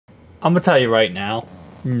I'm going to tell you right now,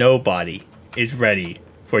 nobody is ready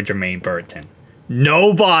for Jermaine Burton.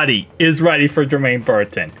 Nobody is ready for Jermaine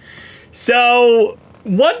Burton. So,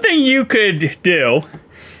 one thing you could do,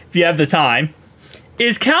 if you have the time,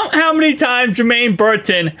 is count how many times Jermaine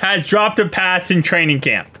Burton has dropped a pass in training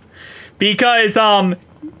camp. Because,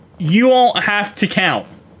 you won't have to count.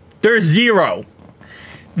 There's 0.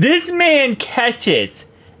 This man catches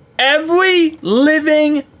every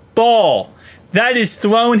living ball that is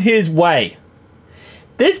thrown his way.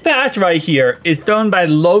 This pass right here is thrown by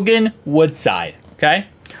Logan Woodside, okay?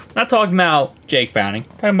 We're not talking about Jake Browning.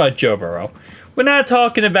 We're talking about Joe Burrow. We're not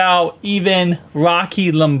talking about even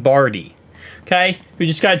Rocky Lombardi, okay? Who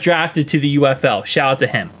just got drafted to the UFL. Shout out to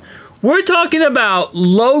him. We're talking about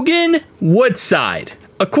Logan Woodside,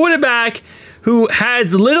 a quarterback who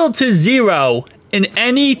has little to 0 in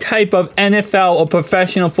any type of NFL or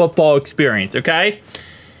professional football experience, okay?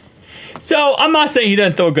 So, I'm not saying he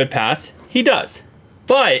doesn't throw a good pass. He does.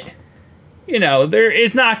 But, you know,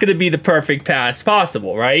 it's not going to be the perfect pass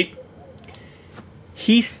possible, right?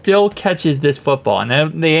 He still catches this football.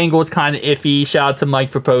 And the angle is kind of iffy. Shout out to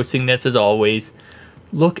Mike for posting this as always.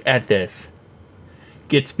 Look at this.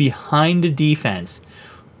 Gets behind the defense.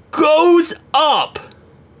 Goes up.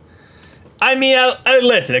 I mean,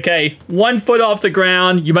 listen, okay? 1 foot off the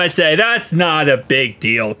ground. You might say, that's not a big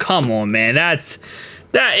deal. Come on, man.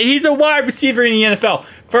 He's a wide receiver in the NFL.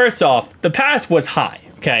 First off, the pass was high,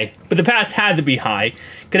 okay? But the pass had to be high.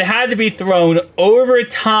 Because it had to be thrown over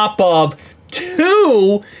top of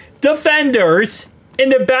 2 defenders in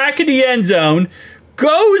the back of the end zone.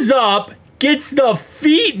 Goes up, gets the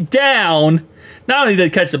feet down. Not only did he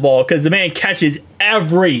catch the ball, because the man catches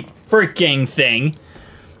every freaking thing.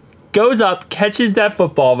 Goes up, catches that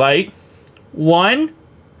football, right? 1,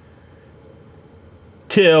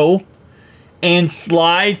 2, and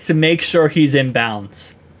slides to make sure he's in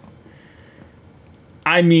bounds.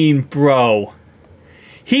 I mean, bro.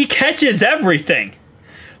 He catches everything.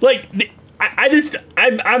 Like,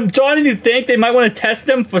 I'm starting to think they might want to test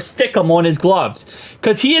him for stickum on his gloves.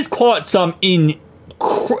 Because he has caught some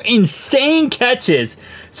insane catches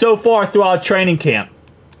so far throughout training camp.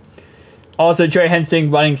 Also, Trey Henson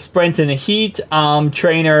running sprints in the heat.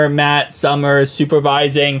 Trainer Matt Summers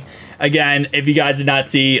supervising. Again, if you guys did not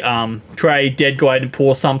see, Trey did go ahead and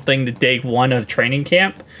pull something the day 1 of training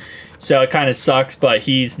camp. So it kind of sucks, but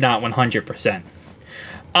he's not 100%.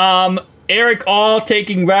 Eric All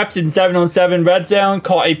taking reps in 7-on-7 red zone.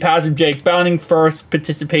 Caught a pass from Jake Browning. First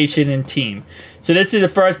participation in team. So this is the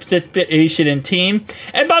first participation in team.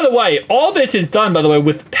 And by the way, all this is done, by the way,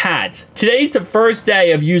 with pads. Today's the first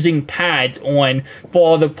day of using pads for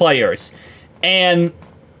all the players. And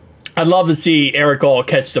I'd love to see Eric All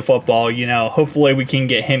catch the football. You know, hopefully we can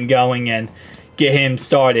get him going and get him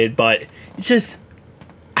started. But it's just,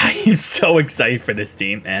 I am so excited for this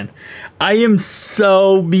team, man. I am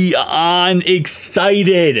so beyond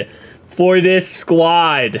excited for this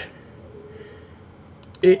squad.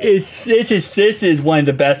 This is one of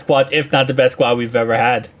the best squads, if not the best squad we've ever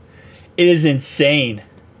had. It is insane.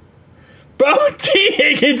 Bro, T.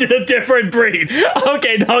 Higgins is a different breed.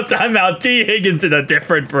 Okay, no, time out. T. Higgins is a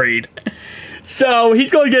different breed. So,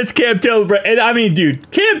 he's going against Cam Taylor-Britt. And I mean,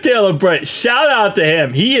 dude, Cam Taylor-Britt, shout out to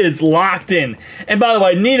him. He is locked in. And by the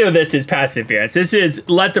way, neither of this is pass interference. This is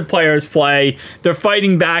let the players play. They're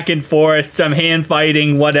fighting back and forth, some hand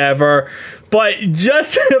fighting, whatever. But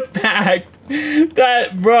just the fact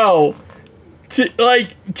that, bro,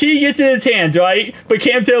 T gets in his hands, right? But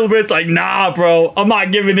Cam Taylor-Britt's like, nah, bro, I'm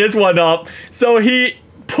not giving this one up. So he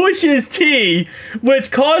pushes T,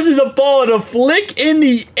 which causes a ball to flick in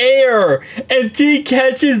the air, and T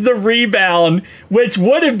catches the rebound, which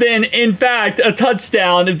would have been, in fact, a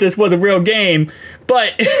touchdown if this was a real game.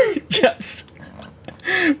 But just...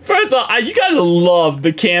 First of all, you gotta love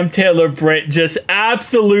the Cam Taylor-Britt just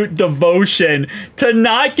absolute devotion to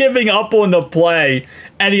not giving up on the play.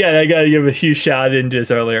 And yeah, I gotta give a huge shout out in just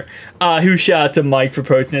earlier. Huge shout out to Mike for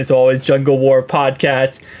posting this always. Jungle War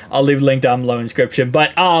Podcast. I'll leave a link down below in the description.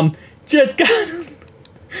 But just got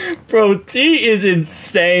bro, T is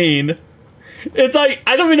insane. It's like,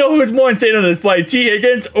 I don't even know who's more insane on this play, T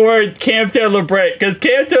Higgins or Cam Taylor-Britt, because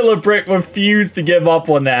Cam Taylor-Britt refused to give up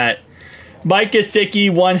on that. Mike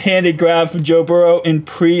Gesicki, one-handed grab from Joe Burrow in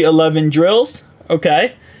pre-11 drills.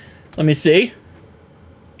 Okay. Let me see.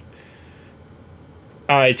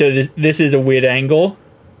 Alright, so this is a weird angle.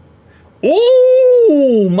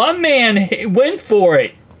 Ooh! My man went for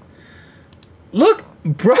it. Look,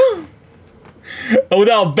 bro.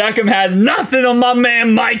 Odell Beckham has nothing on my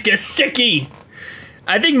man Mike Gesicki.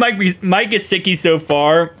 I think Mike Gesicki so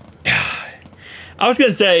far... I was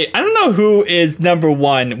gonna say, I don't know who is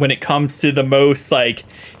 #1 when it comes to the most like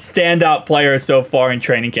standout players so far in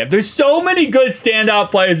training camp. There's so many good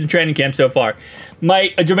standout players in training camp so far.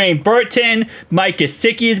 Jermaine Burton, Mike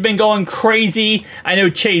Gesicki has been going crazy. I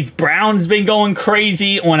know Chase Brown's been going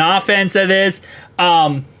crazy on offense. That is,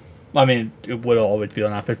 I mean, it would always be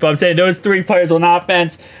on offense, but I'm saying those 3 players on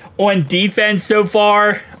offense. On defense so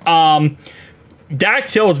far,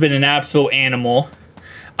 Dax Hill has been an absolute animal.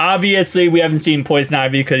 Obviously, we haven't seen Poison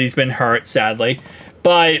Ivy because he's been hurt, sadly.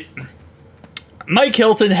 But Mike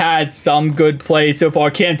Hilton had some good plays so far.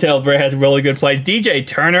 Cam Taylor has really good plays. DJ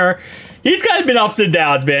Turner, he's kind of been ups and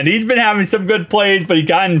downs, man. He's been having some good plays, but he's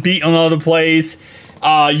gotten beat on other plays.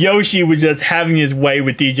 Yoshi was just having his way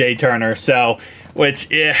with DJ Turner, so, which,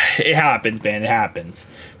 it happens, man. It happens.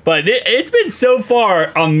 But it's been so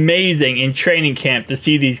far amazing in training camp to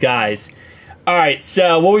see these guys. All right,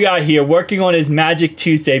 so what we got here? Working on his Magic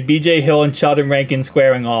Tuesday, BJ Hill and Sheldon Rankin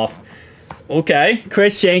squaring off. Okay,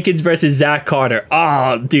 Chris Jenkins versus Zach Carter.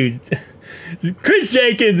 Oh, dude. Chris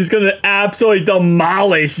Jenkins is going to absolutely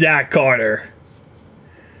demolish Zach Carter.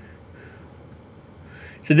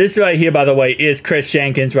 So this right here, by the way, is Chris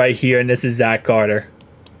Jenkins right here, and this is Zach Carter.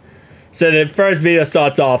 So the first video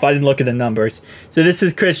starts off. I didn't look at the numbers. So this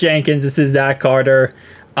is Chris Jenkins. This is Zach Carter.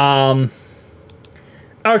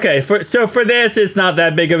 Okay, so for this, it's not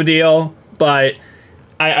that big of a deal, but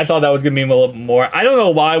I thought that was going to be a little bit more. I don't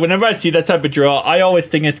know why. Whenever I see that type of drill, I always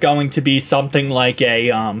think it's going to be something like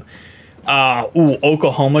a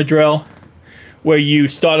Oklahoma drill, where you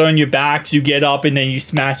start on your backs, you get up, and then you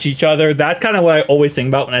smash each other. That's kind of what I always think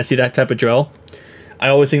about when I see that type of drill. I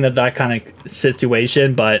always think that kind of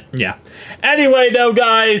situation, but yeah. Anyway, though,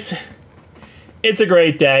 guys, it's a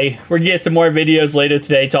great day. We're going to get some more videos later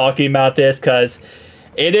today talking about this, because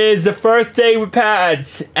it is the first day with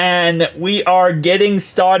pads, and we are getting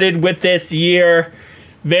started with this year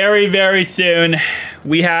very, very soon.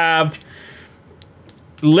 We have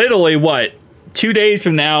literally, what, 2 days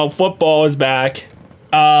from now, football is back.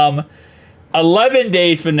 11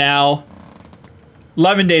 days from now,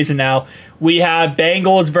 we have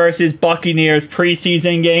Bengals versus Buccaneers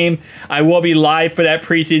preseason game. I will be live for that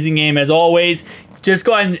preseason game as always. Just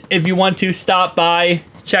go ahead and, if you want to, stop by,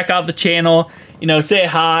 check out the channel. You know, say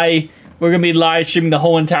hi. We're going to be live streaming the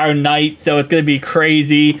whole entire night, so it's going to be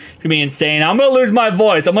crazy. It's going to be insane. I'm going to lose my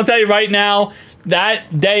voice. I'm going to tell you right now,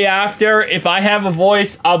 that day after, if I have a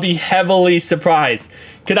voice, I'll be heavily surprised.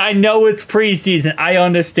 Because I know it's preseason. I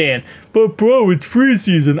understand. But, bro, it's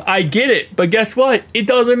preseason. I get it. But guess what? It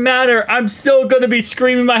doesn't matter. I'm still going to be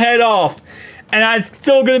screaming my head off. And I'm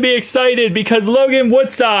still going to be excited because Logan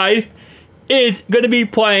Woodside is going to be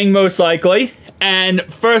playing most likely. And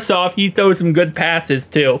first off, he throws some good passes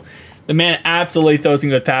too. The man absolutely throws some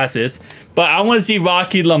good passes. But I want to see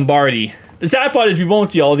Rocky Lombardi. The sad part is we won't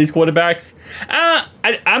see all these quarterbacks.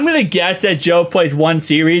 I'm going to guess that Joe plays 1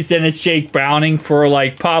 series, then it's Jake Browning for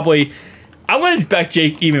like probably... I wouldn't expect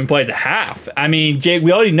Jake even plays a half. I mean, Jake,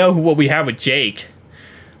 we already know what we have with Jake.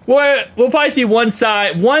 We'll probably see one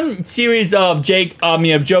series of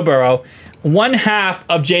Joe Burrow, 1 half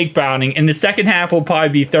of Jake Browning, and the second half will probably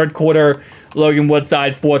be 3rd quarter Logan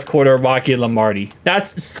Woodside, 4th quarter Rocky Lombardi.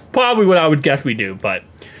 That's probably what I would guess we do, but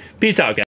peace out, guys.